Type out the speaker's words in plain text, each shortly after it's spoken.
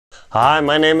Hi,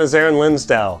 my name is Aaron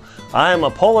Linsdau. I am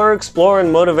a polar explorer and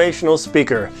motivational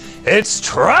speaker. It's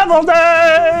travel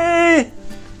day!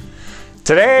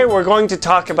 Today we're going to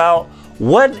talk about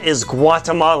what is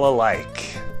Guatemala like.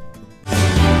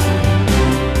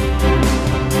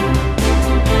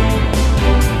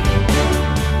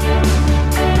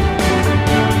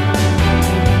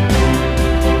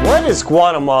 What is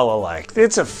Guatemala like?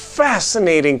 It's a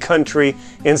fascinating country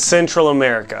in Central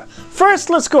America. First,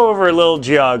 let's go over a little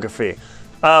geography.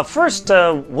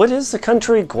 What is the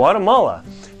country Guatemala?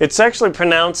 It's actually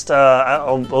pronounced,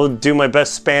 I'll do my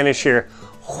best Spanish here,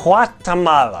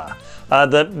 Guatemala.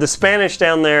 The Spanish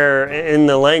down there in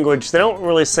the language, they don't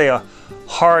really say a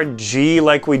hard G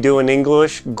like we do in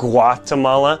English,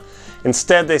 Guatemala.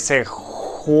 Instead, they say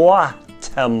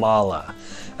Guatemala.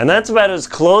 And that's about as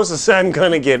close as I'm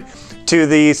gonna get to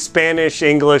the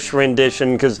Spanish-English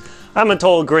rendition, because I'm a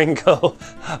total gringo.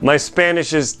 My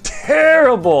Spanish is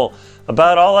terrible.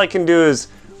 About all I can do is,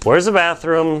 where's the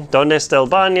bathroom? ¿Dónde está el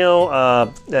baño?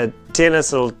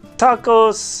 ¿Tienes el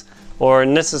tacos? Or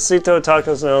necesito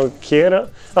tacos? No,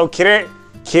 quiero. Oh, quiero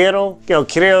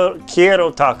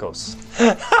tacos.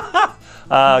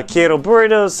 Quiero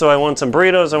burritos, so I want some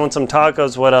burritos, I want some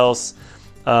tacos, what else?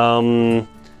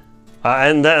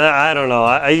 And then, I don't know,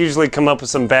 I usually come up with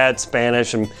some bad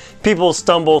Spanish and people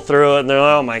stumble through it and they're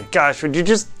like, oh my gosh, would you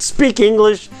just speak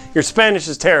English? Your Spanish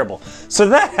is terrible. So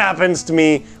that happens to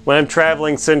me when I'm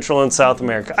traveling Central and South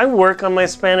America. I work on my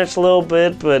Spanish a little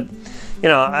bit, but you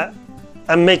know,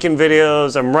 I'm making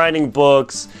videos, I'm writing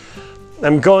books,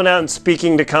 I'm going out and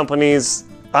speaking to companies.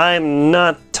 I'm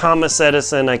not Thomas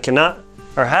Edison. I cannot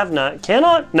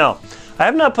I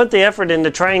have not put the effort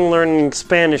into trying learning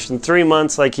Spanish in 3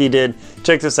 months like he did.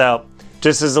 Check this out.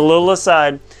 Just as a little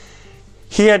aside,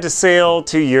 he had to sail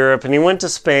to Europe and he went to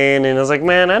Spain and I was like,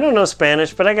 man, I don't know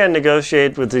Spanish, but I got to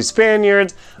negotiate with these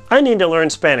Spaniards. I need to learn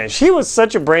Spanish. He was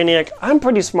such a brainiac. I'm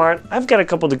pretty smart. I've got a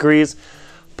couple degrees,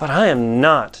 but I am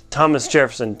not Thomas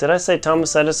Jefferson. Did I say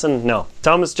Thomas Edison? No.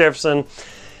 Thomas Jefferson.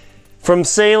 From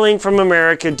sailing from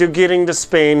America to getting to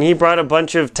Spain, he brought a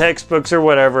bunch of textbooks or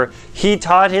whatever. He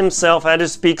taught himself how to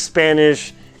speak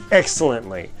Spanish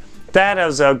excellently. That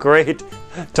was how great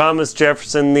Thomas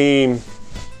Jefferson, the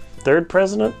third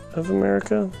president of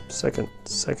America? Second.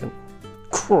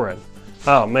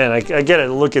 Oh man, I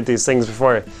gotta look at these things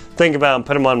before I think about and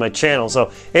put them on my channel.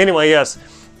 So anyway, yes.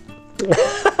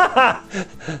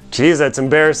 Geez, that's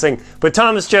embarrassing. But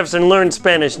Thomas Jefferson learned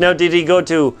Spanish. Now, did he go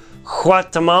to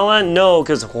Guatemala? No,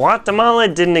 because Guatemala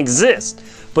didn't exist.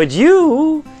 But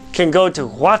you can go to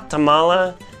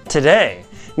Guatemala today.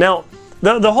 Now,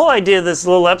 the whole idea of this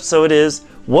little episode is,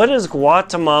 what is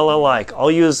Guatemala like?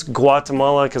 I'll use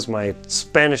Guatemala because my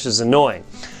Spanish is annoying.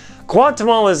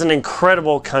 Guatemala is an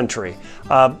incredible country,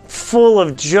 full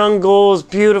of jungles,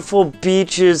 beautiful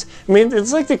beaches. I mean,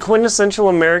 it's like the quintessential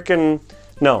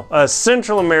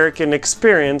Central American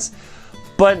experience,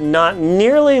 but not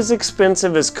nearly as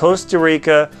expensive as Costa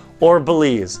Rica or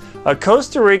Belize.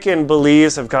 Costa Rica and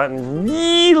Belize have gotten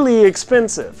really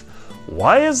expensive.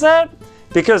 Why is that?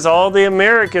 Because all the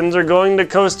Americans are going to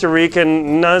Costa Rica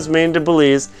and not as many to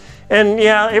Belize. And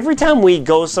yeah, every time we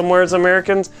go somewhere as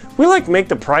Americans, we like make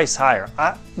the price higher.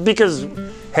 Because,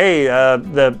 hey,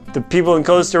 the people in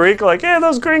Costa Rica are like, hey,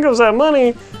 those gringos have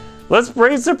money. Let's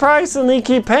raise the price and they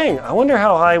keep paying. I wonder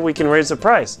how high we can raise the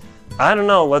price. I don't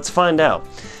know, let's find out.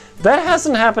 That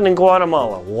hasn't happened in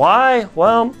Guatemala. Why?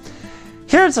 Well,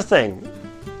 here's the thing.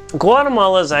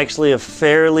 Guatemala is actually a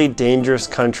fairly dangerous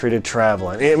country to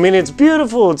travel in. I mean, it's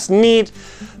beautiful, it's neat.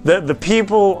 The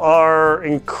people are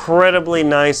incredibly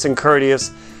nice and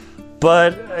courteous,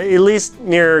 but at least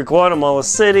near Guatemala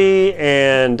City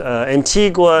and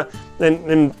Antigua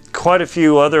and quite a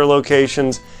few other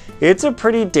locations, it's a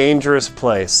pretty dangerous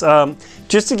place.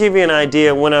 Just to give you an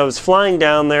idea, when I was flying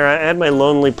down there, I had my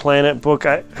Lonely Planet book.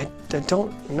 I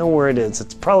don't know where it is.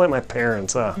 It's probably at my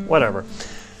parents', whatever.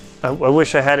 I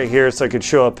wish I had it here so I could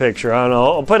show a picture. I don't know,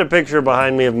 I'll put a picture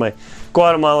behind me of my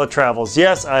Guatemala travels.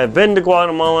 Yes, I have been to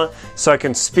Guatemala, so I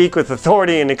can speak with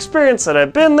authority and experience that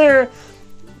I've been there,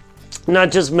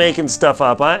 not just making stuff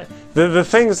up. The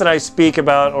things that I speak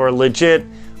about are legit.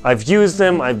 I've used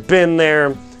them, I've been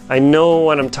there, I know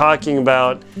what I'm talking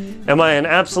about. Am I an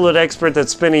absolute expert that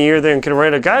spent a year there and can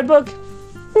write a guidebook?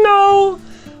 No!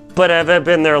 But have I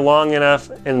been there long enough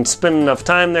and spent enough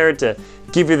time there to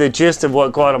give you the gist of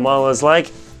what Guatemala is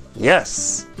like?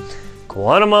 Yes.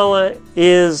 Guatemala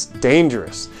is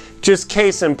dangerous. Just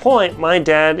case in point, my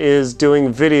dad is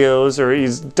doing videos, or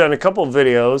he's done a couple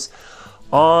videos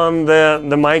on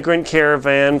the migrant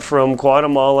caravan from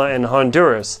Guatemala and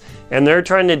Honduras. And they're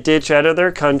trying to ditch out of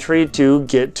their country to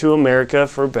get to America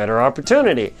for better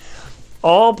opportunity.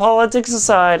 All politics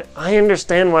aside, I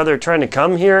understand why they're trying to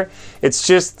come here. It's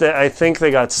just that I think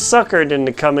they got suckered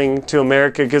into coming to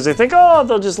America because they think, oh,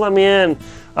 they'll just let me in.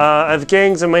 I have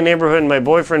gangs in my neighborhood and my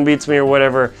boyfriend beats me or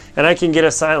whatever, and I can get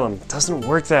asylum. It doesn't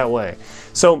work that way.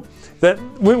 So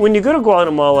when you go to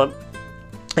Guatemala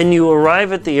and you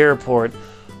arrive at the airport,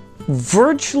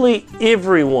 virtually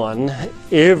everyone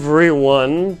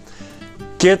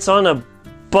gets on a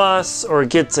bus or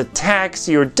gets a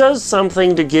taxi or does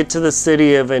something to get to the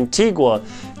city of Antigua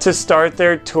to start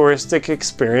their touristic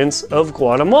experience of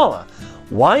Guatemala.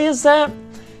 Why is that?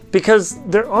 Because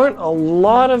there aren't a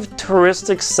lot of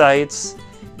touristic sites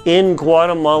in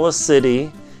Guatemala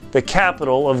City, the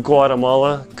capital of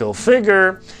Guatemala. Go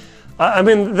figure. I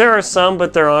mean, there are some,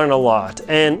 but there aren't a lot.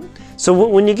 And so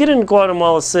when you get in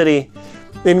Guatemala City,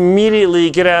 immediately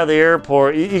you get out of the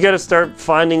airport, you got to start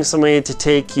finding somebody to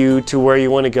take you to where you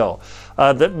want to go.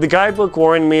 The guidebook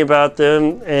warned me about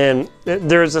them, and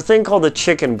there's a thing called the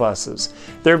chicken buses.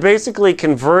 They're basically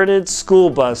converted school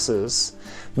buses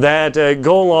that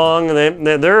go along, and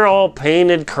they're all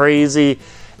painted crazy,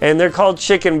 and they're called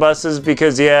chicken buses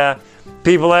because, yeah,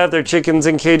 people have their chickens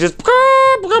in cages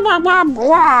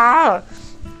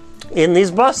in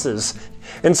these buses.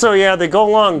 And so, yeah, they go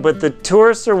along, but the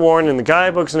tourists are warned in the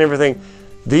guidebooks and everything,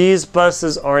 these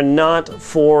buses are not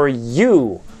for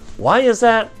you. Why is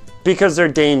that? Because they're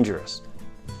dangerous.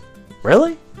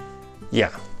 Really?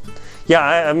 Yeah. Yeah,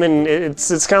 I mean,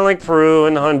 it's kind of like Peru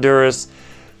and Honduras.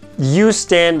 You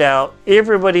stand out.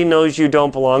 Everybody knows you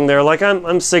don't belong there. Like,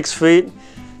 I'm 6 feet.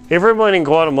 Everybody in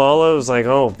Guatemala was like,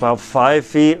 oh, about 5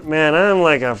 feet. Man, I'm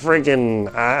like a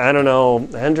freaking, I don't know,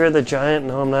 Andre the Giant?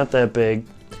 No, I'm not that big.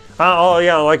 Oh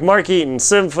yeah, like Mark Eaton,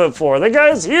 7'4". The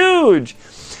guy's huge.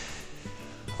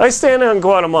 I stand out in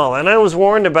Guatemala, and I was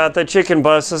warned about that chicken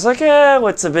bus. I was like, yeah,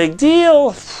 what's the big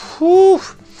deal? Whew.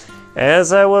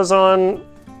 As I was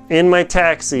in my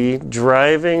taxi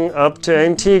driving up to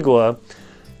Antigua,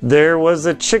 there was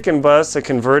a chicken bus, a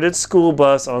converted school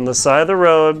bus on the side of the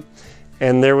road,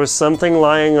 and there was something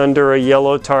lying under a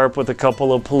yellow tarp with a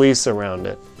couple of police around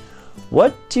it.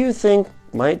 What do you think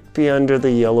might be under the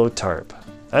yellow tarp?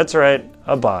 That's right,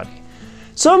 a body.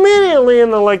 So immediately in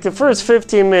the first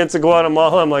 15 minutes of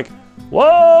Guatemala, I'm like,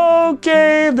 whoa,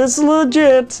 okay, this is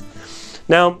legit.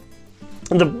 Now,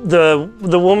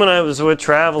 the woman I was with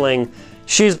traveling,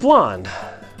 she's blonde.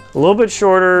 A little bit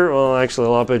shorter, well, actually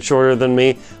a lot bit shorter than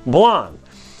me, blonde.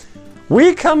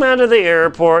 We come out of the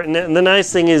airport, and the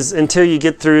nice thing is until you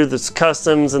get through this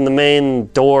customs and the main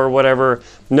door, whatever,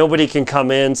 nobody can come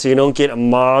in so you don't get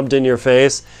mobbed in your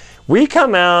face. We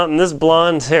come out and this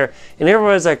blonde hair, and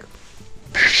everybody's like,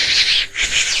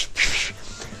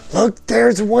 look,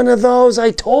 there's one of those,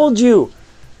 I told you.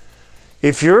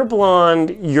 If you're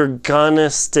blonde, you're gonna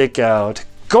stick out.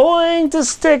 Going to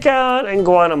stick out in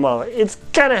Guatemala. It's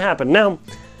gonna happen. Now,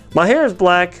 my hair is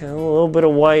black, a little bit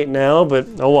of white now, but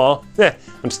oh well. Yeah,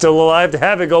 I'm still alive to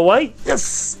have it go white.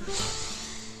 Yes!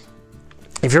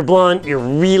 If you're blonde, you're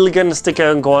really gonna stick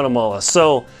out in Guatemala.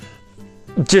 So,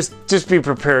 just be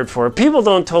prepared for it. People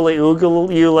don't totally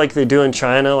oogle you like they do in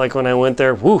China, like when I went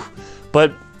there. Woo!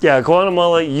 But yeah,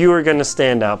 Guatemala, you are gonna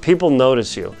stand out. People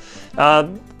notice you.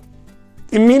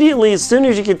 Immediately, as soon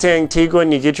as you get to Antigua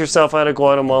and you get yourself out of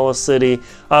Guatemala City,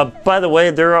 by the way,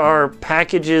 there are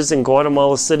packages in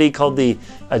Guatemala City called the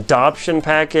adoption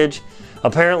package.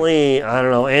 Apparently, I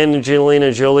don't know,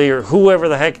 Angelina Jolie or whoever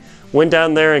the heck went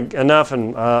down there enough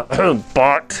and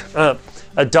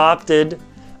adopted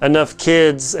enough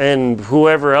kids and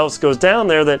whoever else goes down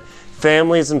there that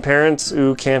families and parents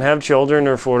who can't have children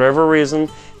or for whatever reason,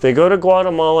 they go to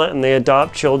Guatemala and they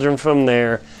adopt children from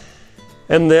there.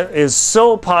 And that is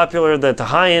so popular that the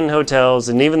high-end hotels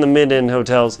and even the mid-end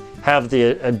hotels have the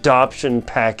adoption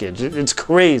package. It's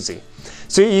crazy.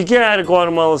 So you get out of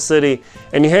Guatemala City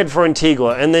and you head for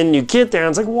Antigua, and then you get there and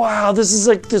it's like, wow, this is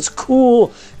like this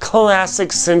cool,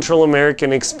 classic Central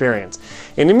American experience.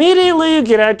 And immediately you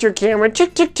get out your camera,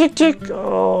 tick, tick, tick, tick.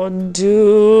 Oh,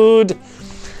 dude.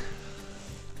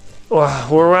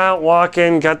 We're out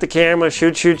walking, got the camera,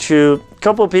 shoot, shoot, shoot. A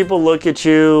couple of people look at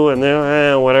you and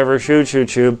they're, whatever, shoot, shoot,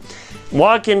 shoot.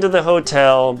 Walk into the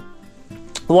hotel,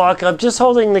 walk up, just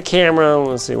holding the camera.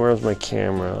 Let's see, where's my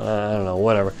camera? I don't know,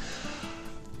 whatever.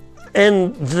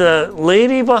 And the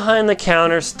lady behind the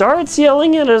counter starts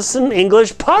yelling at us in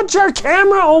English, put your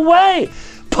camera away!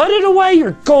 Put it away,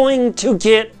 you're going to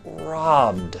get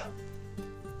robbed.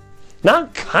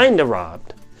 Not kind of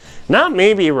robbed. Not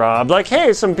maybe robbed. Like,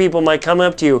 hey, some people might come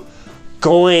up to you.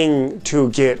 going to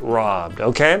get robbed,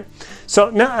 okay? So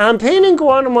now I'm painting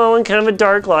Guatemala in kind of a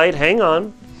dark light, hang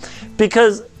on,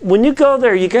 because when you go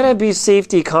there, you gotta be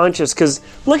safety conscious, because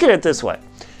look at it this way.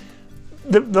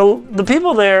 The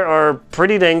people there are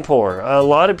pretty dang poor. A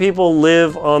lot of people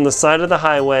live on the side of the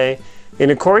highway in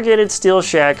a corrugated steel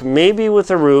shack, maybe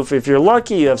with a roof. If you're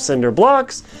lucky, you have cinder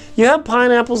blocks. You have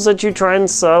pineapples that you try and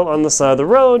sell on the side of the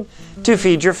road to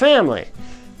feed your family.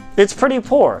 It's pretty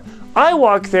poor. I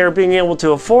walk there being able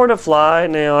to afford a flight.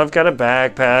 Now I've got a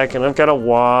backpack and I've got a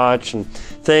watch and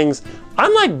things.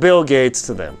 I'm like Bill Gates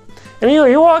to them. And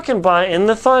you're walking by and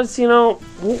the thoughts,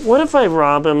 what if I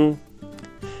rob him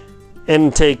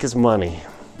and take his money?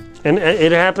 And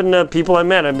it happened to people I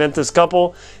met. I met this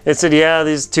couple and said, yeah,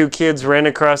 these two kids ran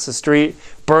across the street,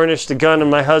 burnished a gun in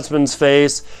my husband's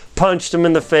face, punched him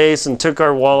in the face and took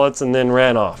our wallets and then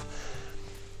ran off.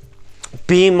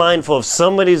 Be mindful if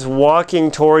somebody's walking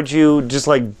towards you, just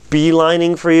like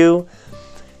beelining for you,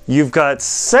 you've got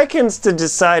seconds to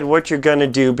decide what you're going to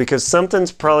do because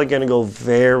something's probably going to go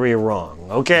very wrong,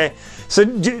 okay? So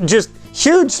just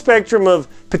huge spectrum of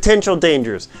potential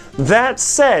dangers. That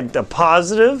said, the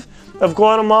positive of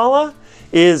Guatemala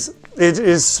is it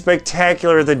is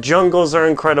spectacular. The jungles are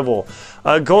incredible.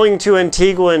 Going to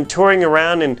Antigua and touring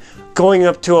around and going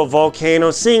up to a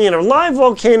volcano, seeing a live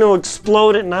volcano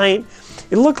explode at night.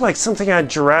 It looked like something out of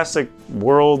Jurassic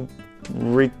World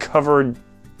Recovered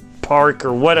Park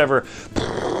or whatever.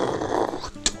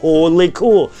 Totally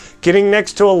cool. Getting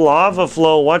next to a lava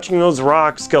flow, watching those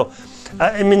rocks go.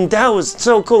 I mean, that was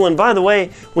so cool. And by the way,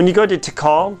 when you go to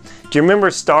Tikal, do you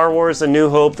remember Star Wars A New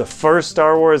Hope, the first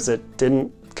Star Wars that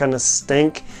didn't kind of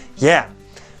stink? Yeah.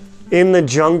 In the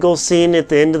jungle scene at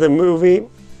the end of the movie,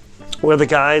 where the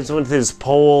guy's with his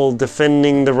pole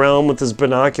defending the realm with his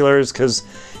binoculars because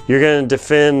you're going to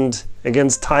defend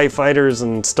against TIE fighters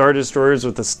and Star Destroyers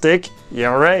with a stick?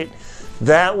 Yeah, right.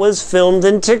 That was filmed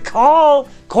in Tikal,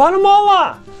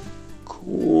 Guatemala.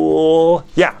 Cool.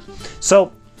 Yeah.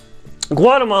 So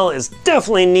Guatemala is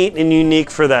definitely neat and unique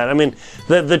for that. I mean,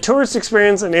 the tourist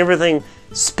experience and everything,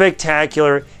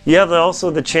 spectacular. You have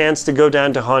also the chance to go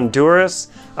down to Honduras.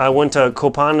 I went to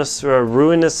Copanas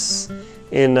Ruinas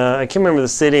in, I can't remember the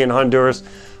city in Honduras.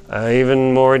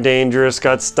 Even more dangerous,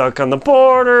 got stuck on the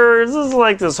border. This is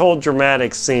like this whole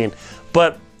dramatic scene.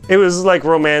 But it was like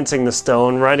romancing the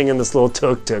stone, riding in this little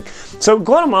tuk-tuk. So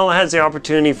Guatemala has the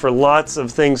opportunity for lots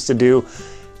of things to do.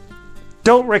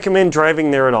 Don't recommend driving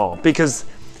there at all, because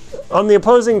on the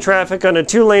opposing traffic on a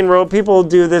 2-lane road, people will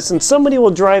do this and somebody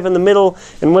will drive in the middle,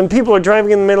 and when people are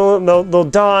driving in the middle, they'll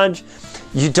dodge.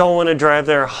 You don't want to drive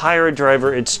there. Hire a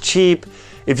driver. It's cheap.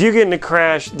 If you get in a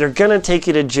crash, they're going to take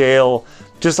you to jail.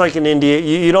 Just like in India,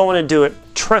 you don't want to do it.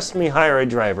 Trust me, hire a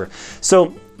driver.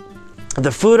 So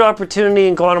the food opportunity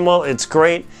in Guatemala, it's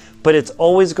great, but it's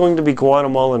always going to be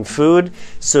Guatemalan food.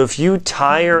 So if you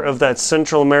tire of that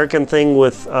Central American thing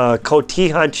with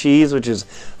cotija cheese, which is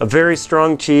a very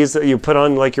strong cheese that you put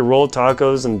on like your rolled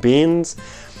tacos and beans,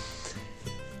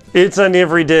 it's on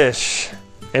every dish.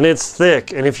 And it's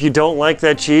thick, and if you don't like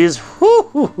that cheese,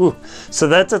 whoo. So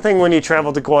that's the thing when you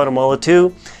travel to Guatemala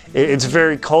too. It's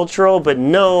very cultural, but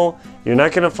no, you're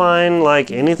not gonna find like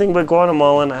anything but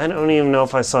Guatemalan. I don't even know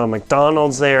if I saw a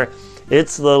McDonald's there.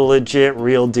 It's the legit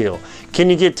real deal. Can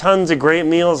you get tons of great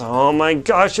meals? Oh my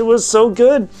gosh, it was so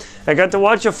good. I got to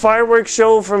watch a fireworks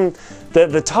show from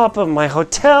the top of my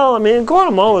hotel. I mean,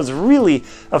 Guatemala is really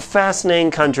a fascinating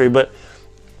country, but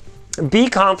be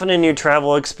confident in your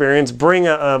travel experience. Bring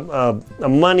a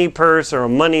money purse or a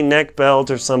money neck belt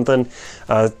or something.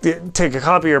 Take a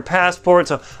copy of your passport.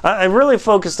 So I really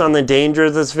focused on the danger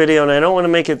of this video, and I don't want to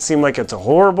make it seem like it's a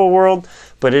horrible world,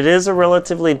 but it is a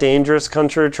relatively dangerous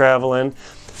country to travel in.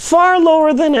 Far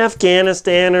lower than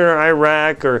Afghanistan or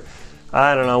Iraq or,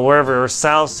 I don't know, wherever, or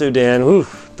South Sudan.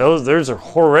 Oof, those are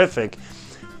horrific.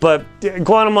 But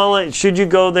Guatemala, should you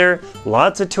go there,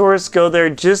 lots of tourists go there.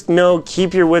 Just know,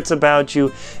 keep your wits about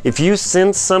you. If you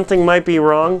sense something might be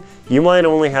wrong, you might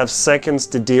only have seconds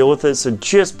to deal with it, so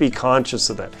just be conscious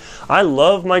of that. I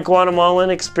love my Guatemalan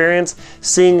experience,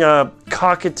 seeing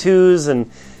cockatoos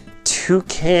and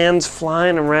toucans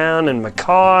flying around and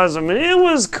macaws. I mean, it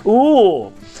was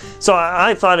cool. So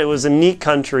I thought it was a neat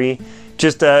country.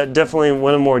 Just definitely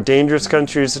one of the more dangerous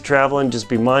countries to travel in. Just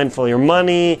be mindful of your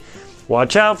money.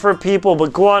 Watch out for people,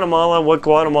 but Guatemala, what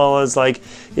Guatemala is like,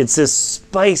 it's this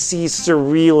spicy,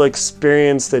 surreal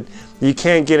experience that you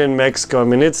can't get in Mexico. I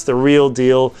mean, it's the real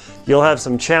deal. You'll have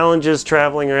some challenges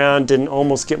traveling around. Didn't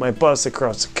almost get my bus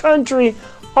across the country.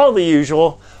 All the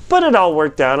usual, but it all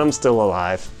worked out. I'm still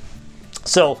alive.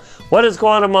 So what is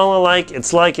Guatemala like?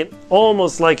 It's like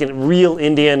almost like a real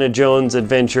Indiana Jones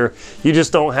adventure. You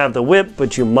just don't have the whip,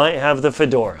 but you might have the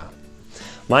fedora.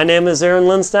 My name is Aaron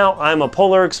Linsdau. I'm a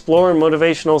polar explorer and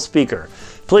motivational speaker.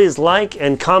 Please like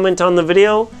and comment on the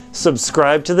video,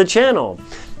 subscribe to the channel.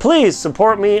 Please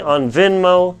support me on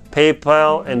Venmo,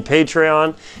 PayPal, and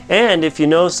Patreon. And if you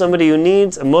know somebody who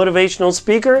needs a motivational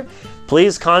speaker,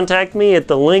 please contact me at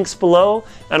the links below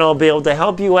and I'll be able to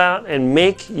help you out and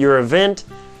make your event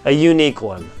a unique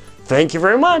one. Thank you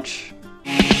very much.